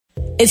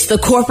It's the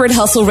Corporate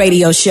Hustle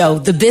Radio Show,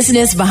 the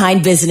business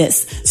behind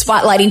business,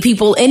 spotlighting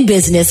people in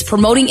business,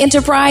 promoting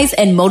enterprise,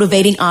 and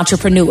motivating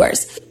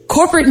entrepreneurs.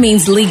 Corporate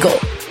means legal.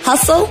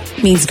 Hustle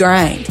means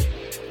grind.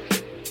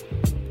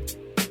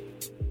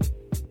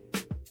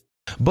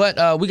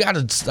 But we got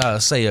to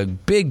say a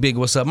big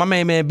what's up. My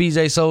main man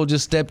BJ Soul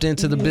just stepped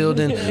into the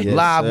building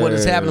live. Sir. What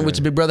is happening with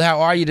you, big brother?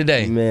 How are you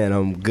today? Man,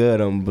 I'm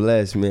good. I'm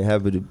blessed, man.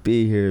 Happy to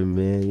be here,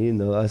 man. You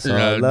know, that's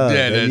all love. We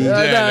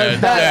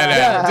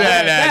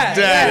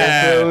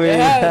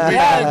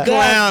got a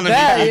clown if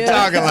you keep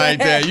talking like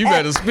that. You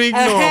better speak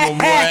normal,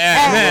 boy.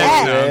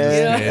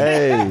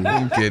 Hey,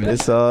 I'm kidding.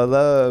 It's all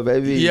love,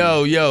 baby.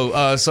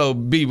 Yo. So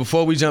B,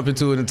 before we jump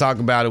into it and talk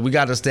about it, we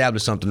got to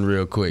establish something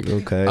real quick.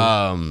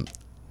 Okay.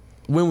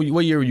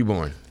 What year were you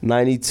born?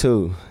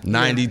 92.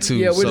 92.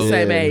 Yeah, we're the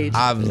same age.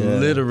 I've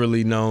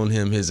literally known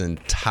him his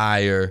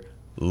entire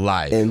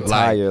life.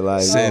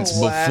 Life. Since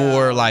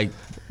before,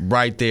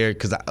 right there,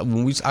 because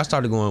when I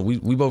started going,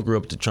 we both grew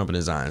up at the Trumpet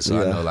and Zion,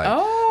 so I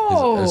know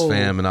his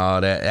fam and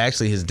all that.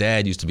 Actually, his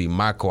dad used to be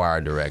my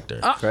choir director.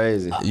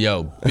 Crazy.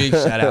 Yo, big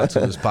shout out to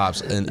his pops.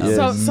 And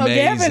So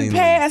Gavin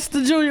passed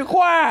the junior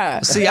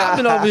choir. See, I've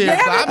been over here.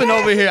 I've been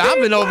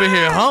over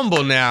here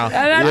humble now.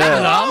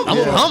 I'm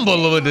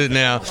humble with it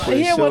now.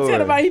 He didn't want to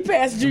tell about he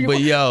passed the junior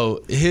choir.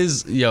 But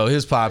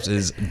his pops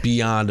is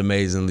beyond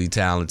amazingly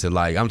talented.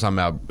 Like, I'm talking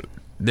about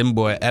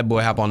that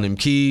boy hop on them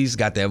keys,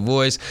 got that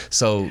voice,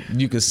 so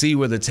you can see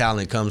where the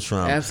talent comes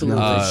from.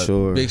 Absolutely. For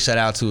sure. Big shout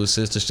out to his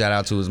sister, shout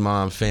out to his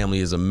mom. Family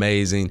is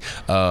amazing.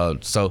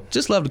 So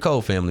just love the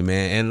Cole family,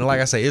 man. And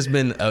like I say, it's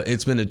been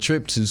a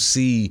trip to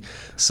see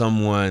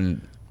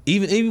someone,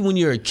 even when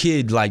you're a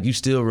kid, like you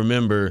still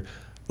remember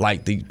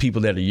like the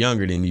people that are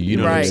younger than you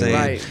know what I'm saying?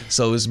 Right.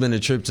 So it's been a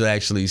trip to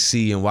actually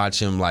see and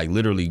watch him like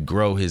literally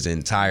grow his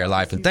entire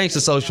life. And thanks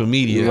to social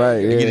media,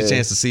 I get a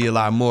chance to see a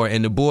lot more.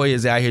 And the boy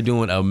is out here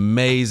doing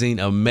amazing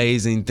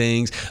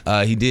things.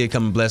 He did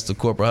come and bless the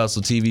Corporate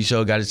Hustle TV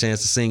show, got a chance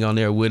to sing on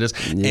there with us.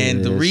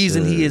 And the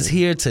reason he is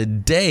here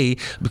today,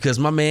 because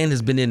my man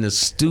has been in the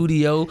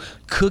studio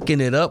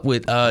cooking it up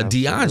with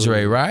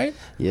DeAndre, right?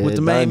 Yeah, with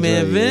the main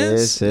man Vince.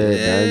 Yes,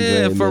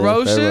 sir. DeAndre,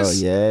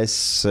 Ferocious. Yes,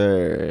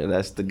 sir.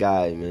 That's the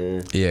guy,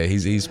 man. Yeah,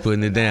 he's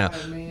putting it down.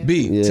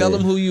 B, tell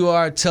him who you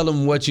are. Tell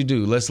him what you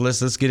do. Let's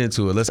get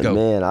into it. Let's go.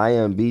 Man, I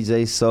am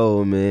BJ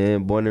Soul,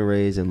 man. Born and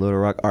raised in Little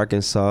Rock,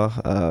 Arkansas.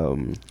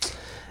 And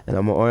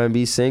I'm an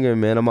R&B singer,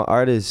 man. I'm an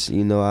artist.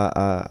 You know,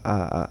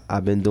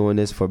 I've been doing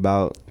this for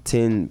about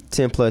 10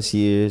 plus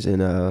years,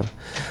 and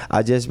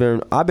I've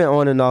been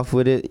on and off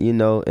with it, you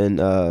know, and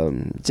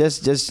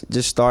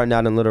just starting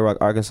out in Little Rock,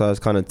 Arkansas is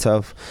kind of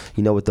tough,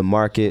 you know, with the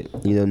market,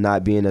 you know,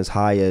 not being as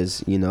high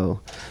as, you know,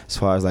 as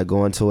far as like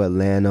going to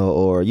Atlanta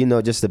or, you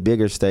know, just the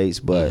bigger states.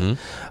 But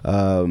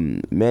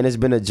man, it's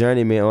been a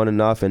journey, man, on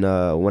and off. And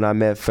when I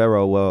met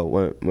Pharaoh,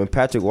 when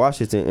Patrick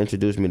Washington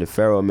introduced me to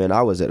Pharaoh, man,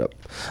 I was at a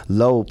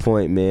low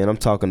point, man. I'm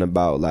talking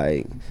about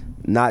like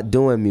not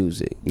doing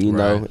music, you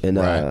know, and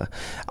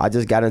I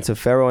just got into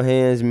Pharaoh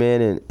hands,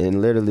 man, and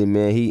literally,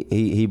 man,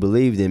 he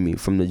believed in me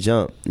from the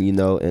jump, you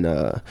know,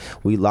 and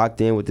we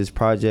locked in with this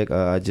project.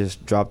 I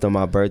just dropped on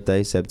my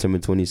birthday, September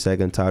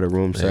 22nd, title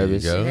room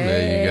service.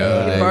 There you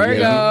go. Virgo. You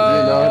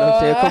know what I'm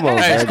saying? Come on,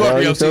 Hey, Virgo, Scorpio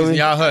you feel season, me?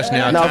 y'all hush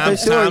now. No,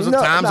 Time's for sure.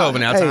 time's over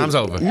now. Hey, Time's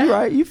over. You're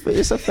right.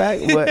 It's a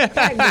fact. But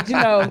But you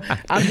know,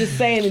 I'm just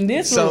saying in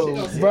this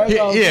room,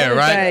 Virgo.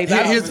 Right.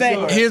 Here's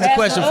the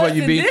question for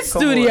you, B. In this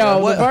studio,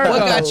 What Virgos.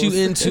 got you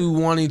into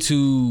wanting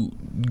to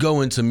go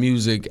into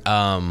music?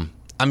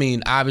 I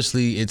mean,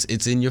 obviously,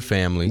 it's in your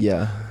family.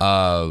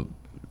 Yeah.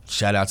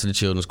 Shout out to the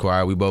Children's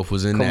Choir. We both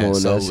was in Come that. on,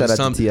 So shout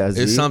out to TIZ.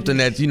 it's something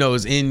that, you know,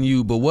 is in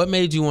you. But what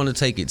made you want to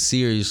take it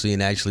seriously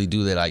and actually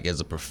do that like as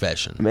a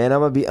profession? Man,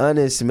 I'm gonna be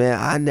honest, man.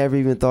 I never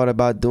even thought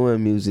about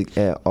doing music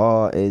at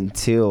all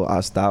until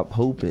I stopped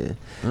hooping.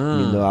 You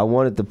know, I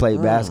wanted to play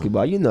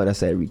basketball. You know,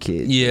 that's every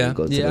kid. Yeah.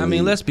 Go to Yeah. the I mean,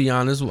 league. let's be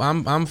honest.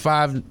 I'm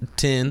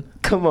 5'10".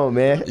 Come on,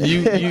 man.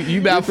 You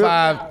about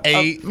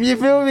 5'8". You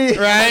feel me?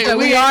 Right?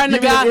 We are in the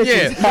God.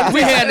 Yeah. We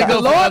had to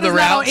go The for Lord other is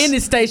not on routes. any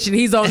station.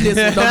 He's on this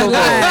one. On the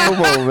line.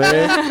 Come on,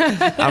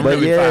 man. I'm But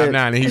really yeah. 5'9"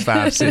 and he's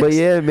 5'6". But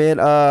yeah, man.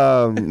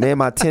 Man,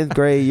 my 10th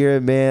grade year,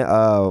 man.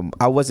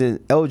 I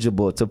wasn't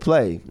eligible to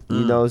play.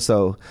 You know,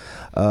 so.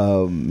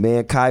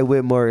 Man, Kai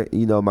Whitmore,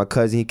 you know, my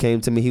cousin, he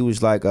came to me. He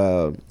was like,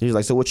 so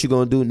what you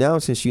gonna do now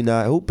since you're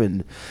not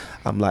hooping?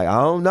 I'm like,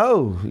 I don't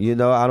know. You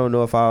know, I don't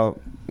know if I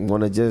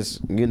want to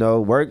just, you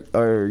know, work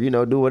or, you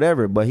know, do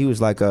whatever. But he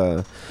was like,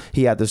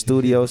 he had the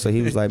studio, so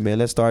he was like, man,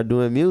 let's start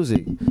doing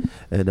music.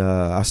 And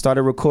I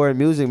started recording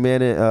music,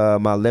 man, in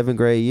my 11th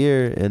grade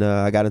year, and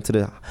I got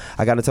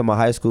into my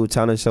high school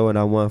talent show, and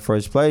I won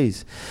first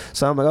place.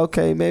 So I'm like,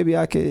 okay, maybe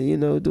I could, you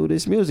know, do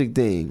this music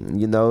thing,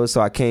 you know.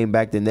 So I came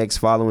back the next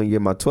following year,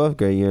 my 12th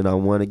grade year, and I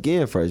won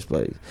again first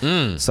place.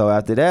 So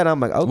after that, I'm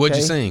like, okay. What'd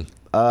you sing?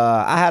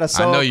 I had a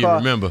song. I know you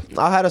remember.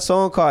 I had a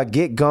song called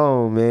 "Get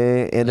Gone,"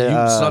 man, and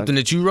something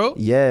that you wrote.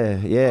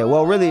 Yeah.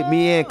 Well, really,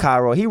 me and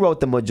Cairo. He wrote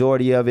the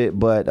majority of it,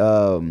 but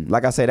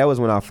like I said, that was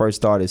when I first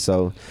started.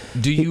 So,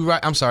 do you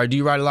write? I'm sorry. Do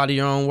you write a lot of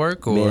your own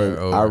work, or, man,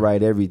 I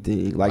write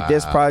everything. Like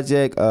this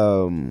project,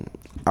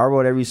 I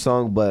wrote every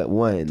song but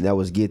one. That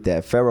was "Get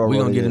That." Pharaoh. We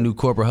gonna get a new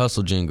Corporate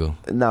Hustle jingle.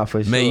 Nah,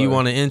 for sure. May you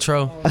want an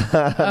intro?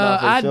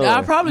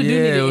 I probably do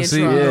need an intro.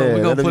 See,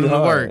 we're gonna put it to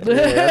work.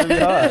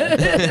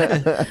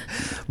 Yeah,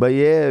 but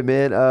yeah,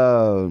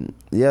 man.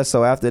 Yeah.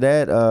 So after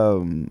that,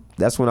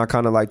 that's when I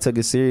kind of like took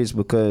it serious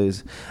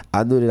because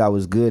I knew that I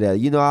was good at it.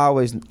 You know,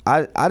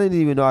 I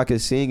didn't even know I could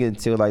sing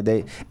until like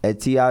at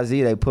TIZ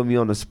they put me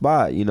on the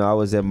spot. You know, I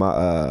was at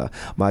my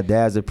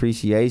dad's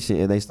appreciation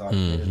and they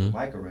started putting the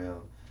mic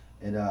around.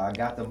 And I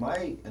got the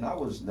mic, and I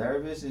was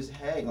nervous as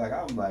heck. Like,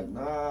 I'm like,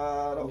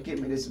 nah, don't get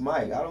me this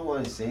mic. I don't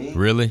want to sing.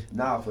 Really?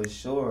 Nah, for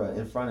sure.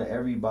 In front of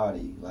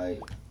everybody. Like,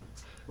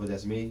 well,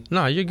 that's me?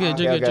 No, you're good.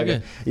 You're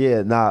good.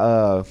 Yeah,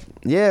 nah,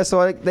 yeah,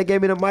 so they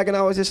gave me the mic, and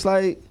I was just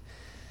like,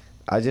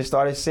 I just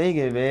started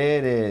singing,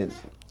 man, and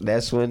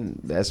that's when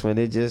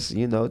it just,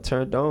 you know,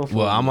 turned on for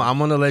me. I'm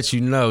gonna let you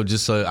know,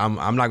 just so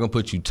I'm not gonna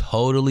put you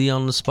totally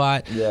on the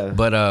spot. Yeah.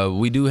 But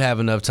we do have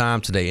enough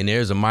time today, and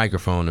there's a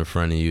microphone in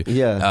front of you.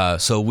 Yeah.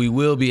 So we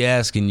will be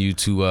asking you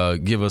to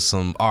give us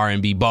some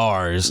R&B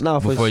bars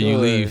before you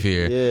leave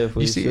here. Yeah,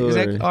 for sure. Is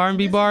that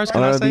R&B bars?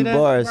 Can I say that?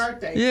 bars.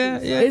 Yeah.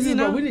 You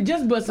know, we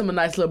just bust him a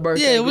nice little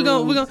birthday. Yeah, we're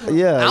gonna.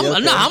 Yeah.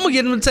 I'm gonna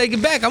get him to take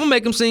it back. I'm gonna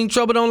make him sing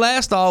 "Trouble Don't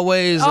Last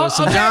Always" or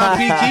some John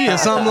P. Key or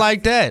something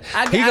like that.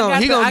 He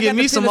gonna give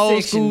me some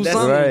old school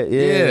something. Right,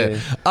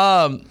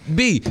 yeah.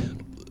 B,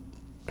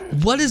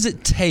 what does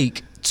it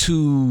take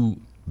to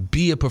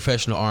be a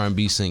professional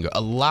R&B singer? A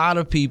lot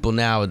of people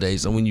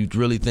nowadays, and when you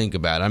really think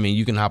about it, I mean,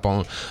 you can hop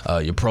on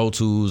your Pro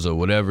Tools or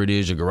whatever it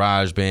is, your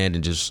Garage Band,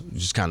 and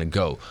just kind of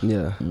go.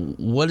 Yeah.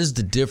 What is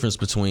the difference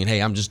between,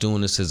 hey, I'm just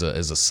doing this as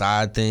a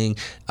side thing?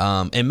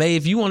 And May,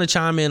 if you want to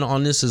chime in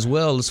on this as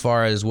well, as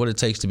far as what it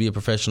takes to be a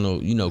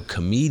professional, you know,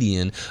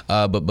 comedian,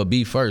 but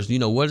B first, you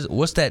know,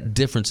 what's that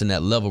difference in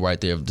that level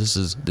right there? If this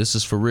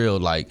is for real,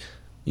 like,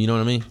 you know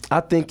what I mean? I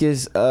think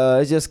it's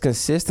just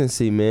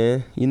consistency,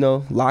 man. You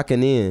know,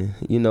 locking in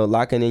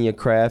your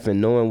craft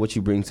and knowing what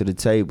you bring to the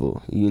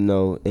table, you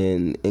know,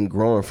 and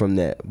growing from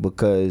that.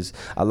 Because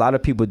a lot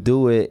of people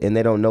do it and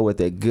they don't know what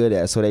they're good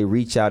at, so they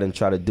reach out and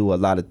try to do a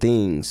lot of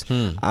things.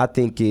 I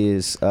think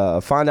is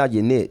find out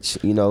your niche,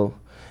 you know,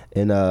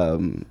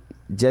 and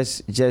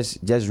just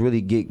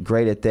really get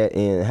great at that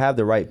and have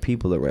the right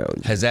people around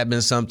you. Has that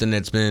been something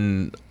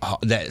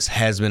that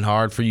has been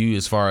hard for you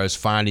as far as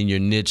finding your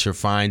niche or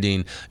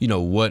finding, you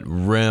know, what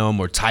realm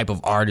or type of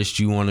artist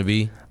you want to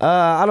be?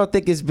 I don't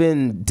think it's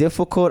been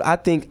difficult. I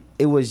think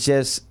it was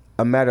just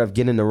a matter of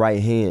getting the right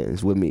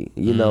hands with me,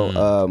 you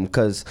know,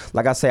 because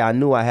like I say, I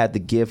knew I had the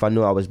gift. I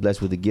knew I was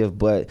blessed with the gift,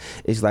 but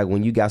it's like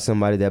when you got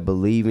somebody that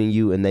believe in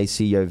you and they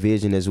see your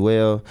vision as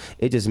well,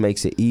 it just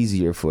makes it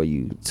easier for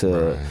you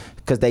to,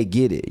 because they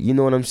get it. You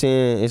know what I'm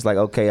saying? It's like,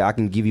 okay, I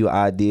can give you an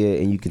idea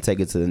and you can take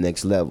it to the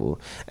next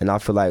level. And I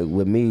feel like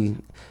with me,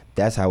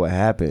 that's how it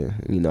happened.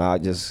 You know, I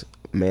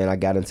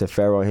got into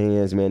Pharaoh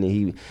hands, man,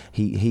 and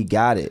he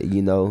got it,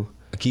 you know.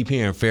 I keep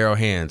hearing Pharaoh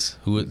Hands.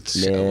 Who is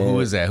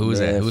that? Who's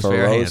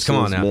Pharaoh Hands? Come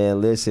on now.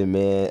 Man, listen,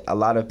 man. A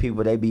lot of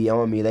people, they be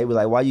on me. They be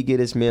like, why you give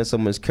this man so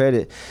much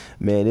credit?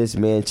 Man, this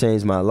man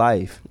changed my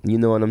life. You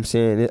know what I'm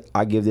saying?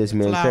 I give this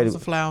man credit.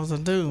 Flowers are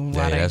due.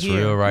 Yeah, that's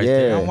real right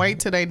there. Don't wait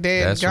till they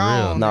dead that's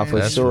gone. Real. Nah, for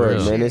that's sure,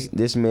 real.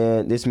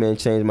 man. This man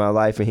changed my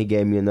life, and he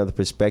gave me another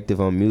perspective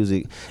on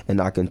music,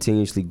 and I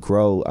continuously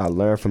grow. I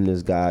learn from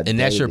this guy. And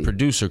that's your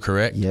producer,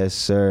 correct? Yes,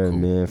 sir, cool.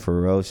 Man.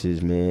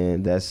 Ferocious,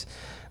 man. That's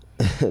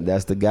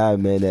the guy,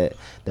 man, that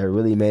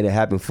really made it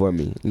happen for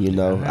me. You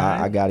know,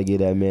 right. I got to give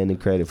that man the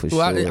credit for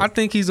sure. I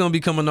think he's going to be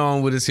coming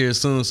on with us here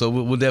soon, so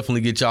we'll definitely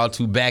get y'all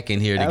two back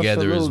in here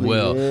together as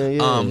well.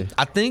 Yeah.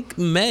 I think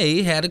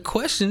May had a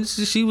question.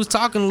 She was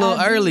talking a little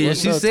earlier.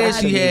 She said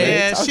she had.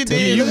 Yeah, she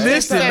did. You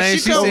missed it, man. She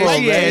said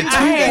she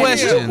had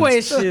two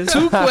questions.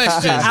 Two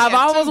questions. I've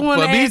always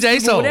wanted to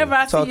ask you, whatever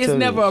I see is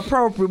never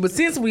appropriate, but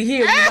since we're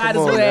here, we might as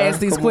well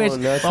ask these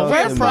questions.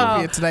 Very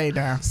appropriate today,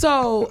 now.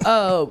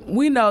 So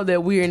we know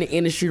that we're in the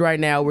industry right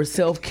now. We're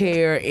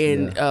self-care,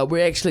 and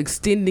we're actually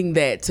extending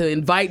that to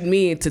invite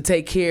men to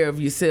take care of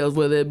yourselves,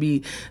 whether it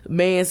be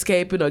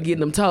manscaping or getting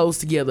them toes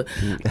together.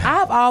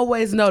 I've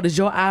always noticed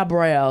your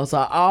eyebrows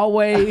are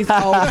always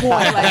on point.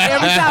 Like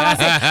every time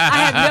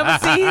I have never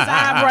seen his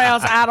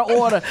eyebrows out of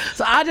order.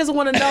 So I just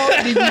want to know,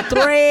 did you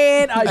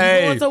thread? Are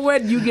you going somewhere?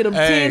 Do you get them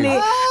tinted?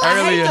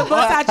 I hate to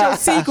bust out your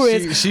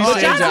secrets. She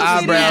said your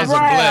eyebrows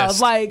are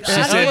blessed. Like, she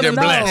said they're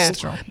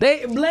blessed.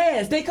 They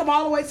blessed. They come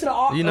all the way to the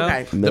arm. You know,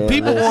 the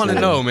people want to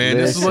know, man.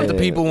 This is what the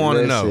people want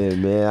to know.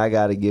 Man, I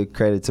got to give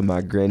credit to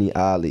my Granny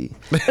Ali.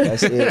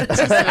 That's it.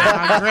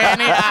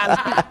 Granny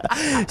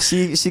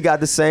Ali. She got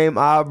the same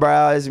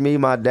eyebrow as me.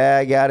 My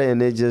dad got it,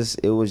 and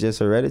it was just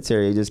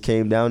hereditary. It just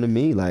came down to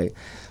me. Like,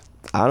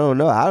 I don't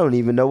know. I don't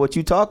even know what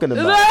you're talking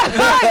about.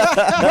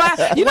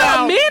 Right. You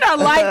know, men are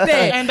like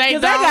that. And they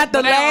Because they got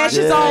the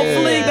lashes on Yeah.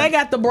 fleek. They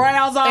got the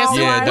brows on.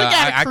 Yeah, right? dog,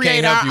 gotta I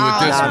create can't help you with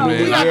our this own. one,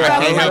 man. We I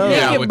gotta can't help you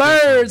out Naked with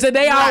this one. birds, and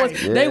they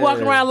always they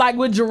walking Yeah. around like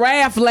with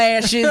giraffe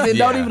lashes and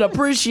don't Yeah. even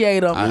appreciate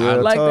them I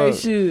like they talk.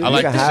 should. I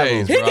like can the have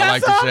shades, he bro. I got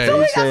like some the too. He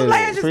shades. got some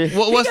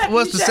lashes.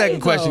 What's the second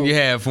shades question on. you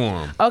have for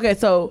him? Okay,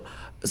 so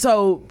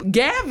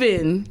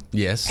Gavin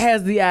Yes.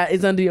 has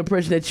is under the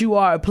impression that you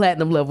are a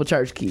platinum level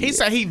church kid. He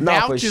said he No,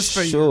 for vouches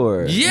for you.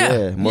 sure.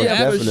 Yeah. most Yeah,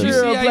 for definitely. sure.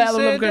 Sure, See how you platinum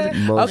said level that?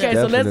 church. Most Okay,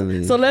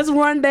 definitely. so let's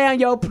run down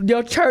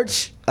your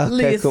church Okay,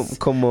 list.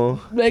 come on.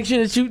 Make sure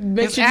that you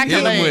His Hit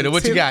him with it.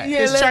 What you got? Yeah,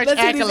 His church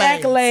let's see these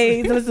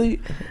accolades. Let's see.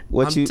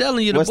 What I'm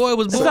telling you, the what's- boy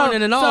was born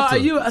in an altar.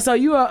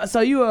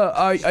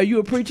 Are you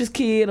a preacher's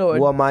kid or?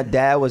 Well, my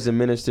dad was a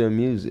minister of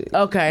music.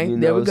 Okay, You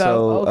there we know,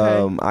 go. So,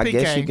 Okay. I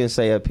guess PK. you can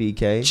say a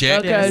PK. Check.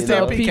 Okay, Yeah, so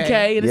still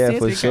PK in a Yeah, sense.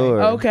 for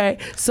sure. Okay,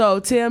 so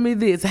tell me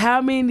this: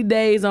 how many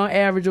days on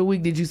average a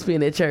week did you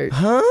spend at church?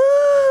 Huh?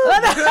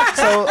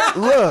 So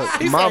look,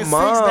 He my said 6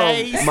 mom,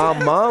 days.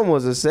 my mom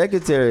was a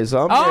secretary, so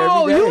I'm there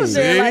Oh, every day. you was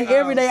there See? like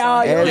every day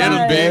all your Every Let him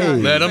life. day.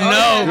 be. Let him know.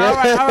 All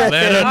right.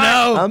 Let him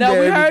know. I'm Now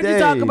there we every heard you day.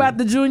 talk about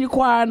the junior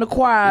choir and the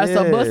choir,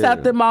 so bust Yeah.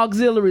 out them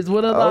auxiliaries.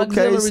 What are the Okay,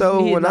 auxiliaries? so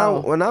we when hitting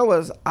on?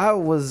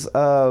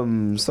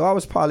 I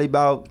was probably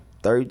about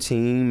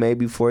 13,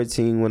 maybe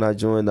 14 when I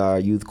joined our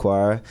youth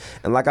choir,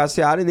 and like I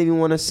said, I didn't even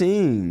want to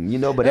sing,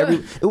 but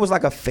it was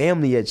like a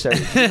family at church,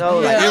 like It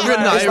really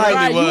it's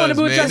like, was, you want to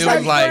be with man. your It was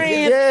church like-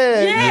 friends.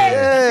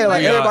 yeah,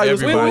 like Yeah, everybody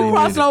was everybody. We cool.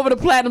 crossing over the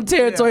platinum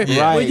territory.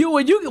 Yeah.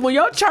 Right. When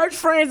your church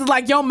friends is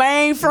like your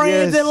main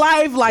friends Yes. in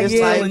life, like It's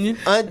yeah,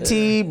 like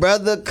auntie,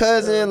 brother,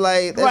 cousin,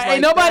 like that's right.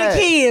 Ain't like nobody that.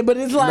 kid, but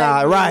it's like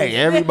Nah, right.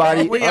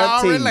 Everybody, We all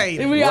auntie.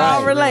 related. We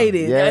all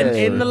related Yeah.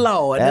 in the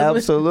Lord.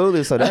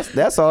 Absolutely. So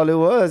that's all it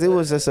was. It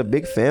was just a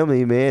big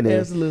family, man.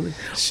 And Absolutely.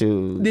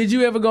 shoot. Did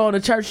you ever go on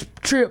the church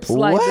trips?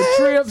 Like What?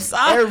 the trips?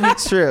 Every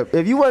trip.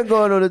 If you wasn't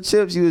going on the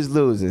trips, you was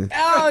losing.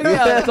 Oh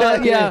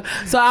yeah,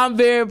 so I'm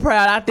very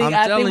proud. I think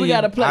telling we you.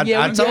 got to play. I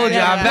Yeah, we told got you,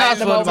 I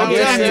vouched for platinum them. I'm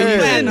over telling you, here.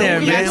 you been there,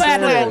 We got man.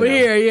 platinum over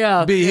here.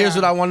 Yeah. B, here's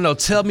what I want to know.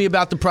 Tell me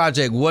about the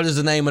project. What is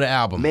the name of the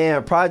album?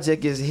 Man,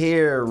 project is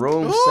here.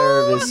 Room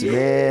service,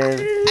 man.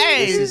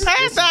 Hey,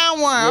 pass down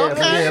one. Yeah,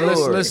 Okay. Yeah, for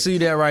sure. let's see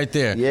that right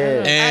there.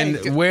 Yeah. And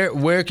Hey.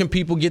 where can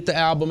people get the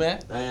album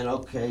at? Man,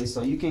 okay,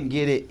 so you can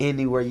get it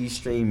anywhere you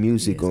stream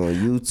music on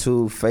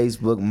YouTube,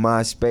 Facebook,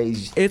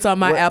 MySpace. It's on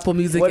my Apple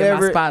Music and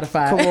my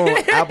Spotify. Come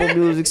on, Apple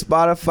Music,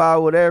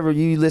 Spotify, whatever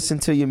you listen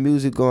to your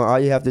music on. All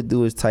you have to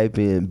do is type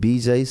in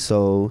BJ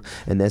Soul,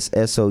 and that's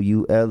SOULE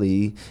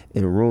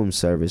in room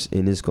service,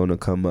 and it's gonna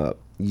come up.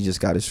 You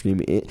just gotta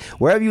stream it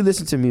wherever you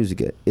listen to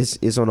music at.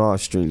 It's on all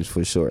streams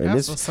for sure. And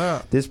That's what's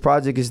up. this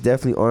project is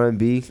definitely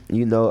R&B.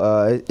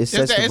 It It's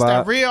sets the the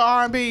vibe. real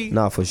R&B.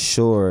 Nah, for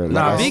sure. Like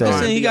Nah, I B said. can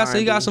sing. He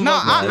got some. No,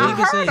 vocals. I He can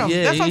heard sing. him.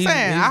 Yeah, That's what I'm he's-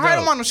 saying. he's I heard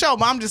dope. him on the show,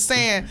 but I'm just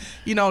saying,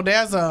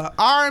 there's a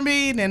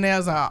R&B, then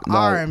there's a No,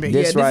 R&B. Yeah,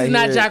 this this right is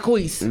not here-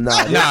 Jacqueese.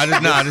 Nah,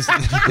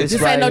 This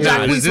This right ain't no here-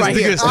 Jacquees this right the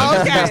here. good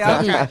stuff.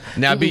 Okay, okay.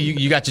 Now, B,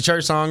 you got your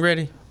church song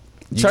ready?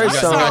 Church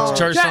You got your song.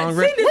 church song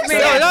ready? Sing this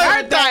man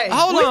birthday.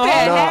 Hold We on,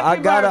 said No,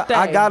 happy I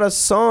birthday. got a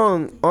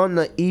song on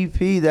the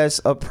EP that's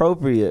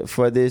appropriate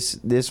for this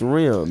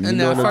realm. You And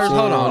know now, what I'm first,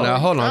 saying?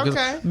 hold on.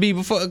 Okay.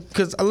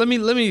 Because let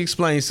me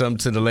explain something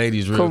to the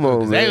ladies real Come quick. on,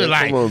 'Cause They man. were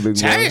like, Come on, big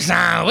church man.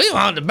 song, we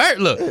want the birth.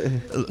 Look,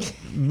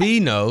 B,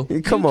 no.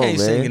 Come you on, can't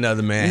man. sing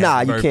another man. Nah,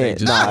 happy you birthday can't.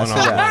 just Nah, going say on.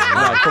 that.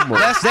 Nah, come on.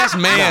 That's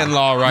man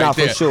law right Nah,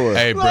 for there. sure.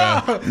 Hey, bro. Nah, I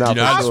for just sure.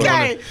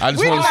 wanna- I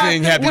just We want to not-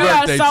 sing happy We are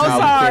birthday so to you.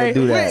 sorry can't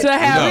do that. to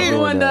have No.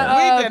 everyone the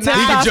We did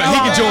not. He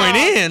can join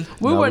in.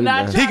 We No, were we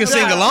not. not. He can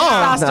sing along.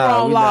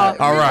 Testosterone we law. not.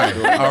 All right.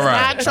 All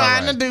right. Not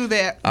trying all to do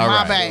that. All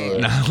My right.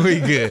 bad. Nah, we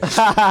good.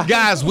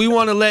 Guys, we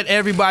want to let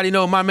everybody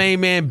know my main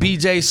man,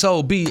 BJ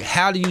Soul. B,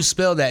 how do you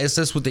spell that? It's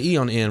just with the E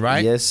on the end,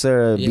 right? Yes,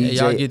 sir. Yeah,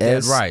 y'all get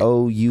that right.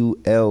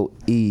 BJSOULE.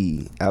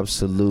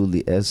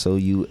 Absolutely.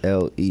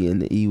 SOULE.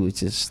 And the E was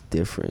just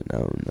different. I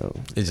don't know.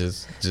 It's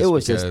just It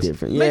was because just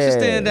different. Makes you Yeah.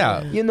 stand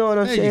out. You know what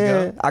I'm There you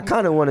saying? go. I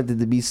kind of wanted it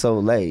to be so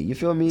late. You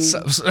feel me?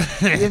 So- You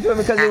feel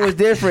me? Because it was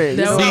different.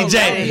 You That know? was-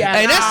 BJ. Yeah.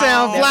 Hey, that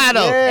sound fly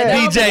though. Yeah.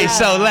 BJ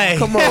Soleil.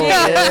 Come on, man.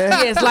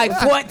 Yeah, it's like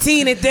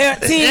 14 and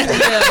 13. Yeah,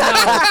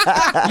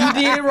 no. You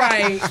did it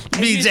right.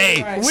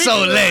 BJ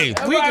Soleil.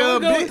 We Right,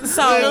 good. we good with the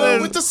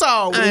song. With the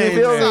song. You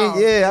feel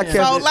me? Yeah, I kept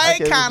it. I Soleil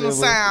kept it kind of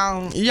simple.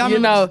 sound. You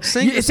know,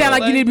 it sounds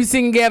like you need to be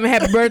singing Gavin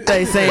happy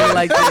birthday saying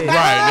like that.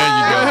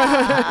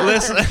 Right, there you go.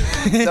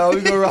 Listen, No,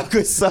 we gonna rock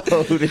with soul.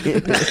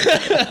 then.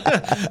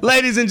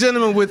 ladies and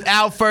gentlemen,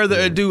 without further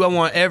ado, I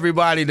want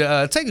everybody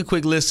to take a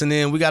quick listen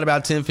in. We got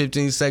about 10,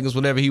 15 seconds,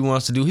 whatever he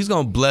wants to do. He's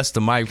going to bless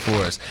the mic for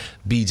us.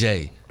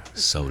 BJ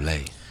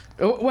Soleil.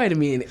 Oh, wait a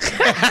minute.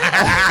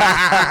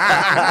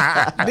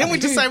 Then we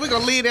just say we're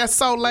going to leave that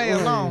Soleil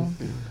alone.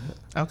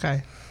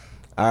 Okay.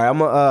 All right, I'm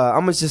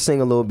gonna just sing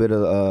a little bit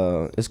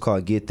of it's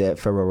called Get That.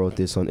 Pharaoh wrote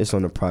this on. It's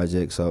on the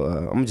project, so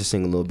I'm gonna just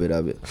sing a little bit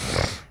of it.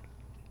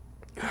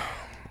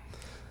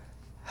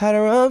 Had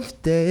a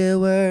rough day at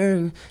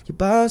work. Your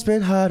boss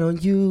been hard on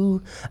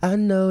you. I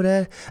know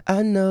that.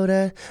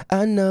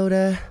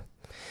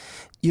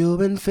 You've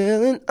been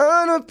feeling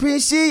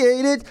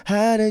unappreciated.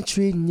 How they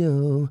treating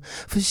you?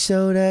 For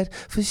sure that.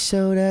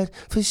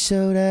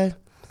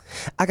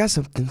 I got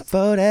something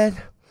for that.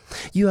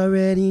 You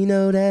already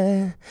know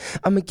that.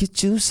 I'ma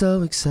get you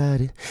so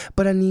excited,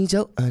 but I need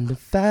your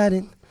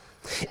undivided.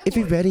 If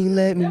you're ready,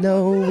 let me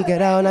know. We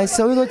got all night,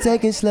 so we gon'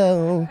 take it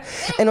slow.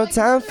 Ain't no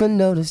time for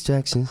no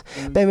distractions.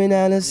 Baby,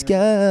 now let's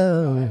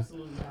go.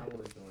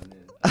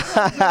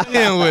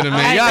 In with him,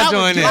 man. Y'all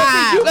join in.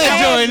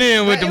 Let's join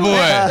in with the boy.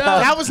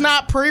 That was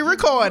not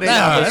pre-recorded.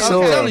 I'm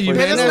telling you,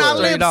 man. It's not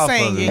lip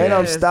singing. And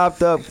I'm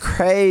stopped up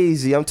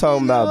crazy. I'm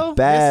talking about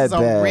bad. This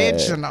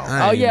is original.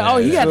 Oh yeah. Oh,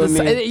 he got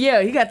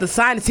he got the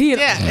sinus. He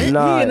and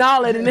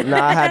all that in there.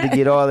 Nah, I had to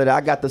get all of that. I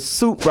got the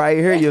soup right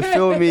here. You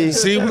feel me?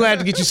 See, we're gonna have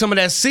to get you some of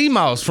that sea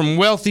moss from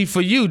Wealthy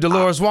for You.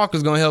 Dolores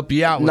Walker's gonna help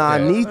you out with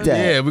that. I need that.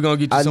 Yeah, we're gonna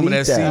get you some of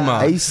that sea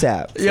moss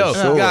ASAP. Yo,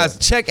 sure. Guys,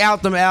 check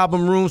out them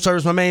album Room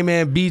Service. My main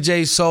man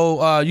BJ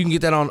Soul. You can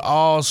get that on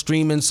all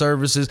streaming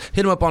services.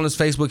 Hit him up on his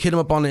Facebook. Hit him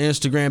up on the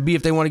Instagram. B,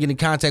 if they want to get in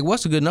contact,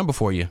 what's a good number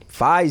for you?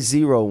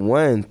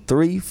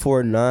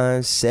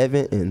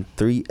 501-349-7 and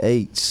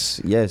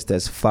 3/8. Yes,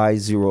 that's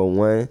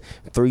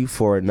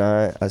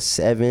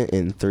 501-349-7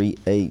 and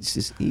 3/8.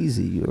 It's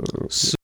easy.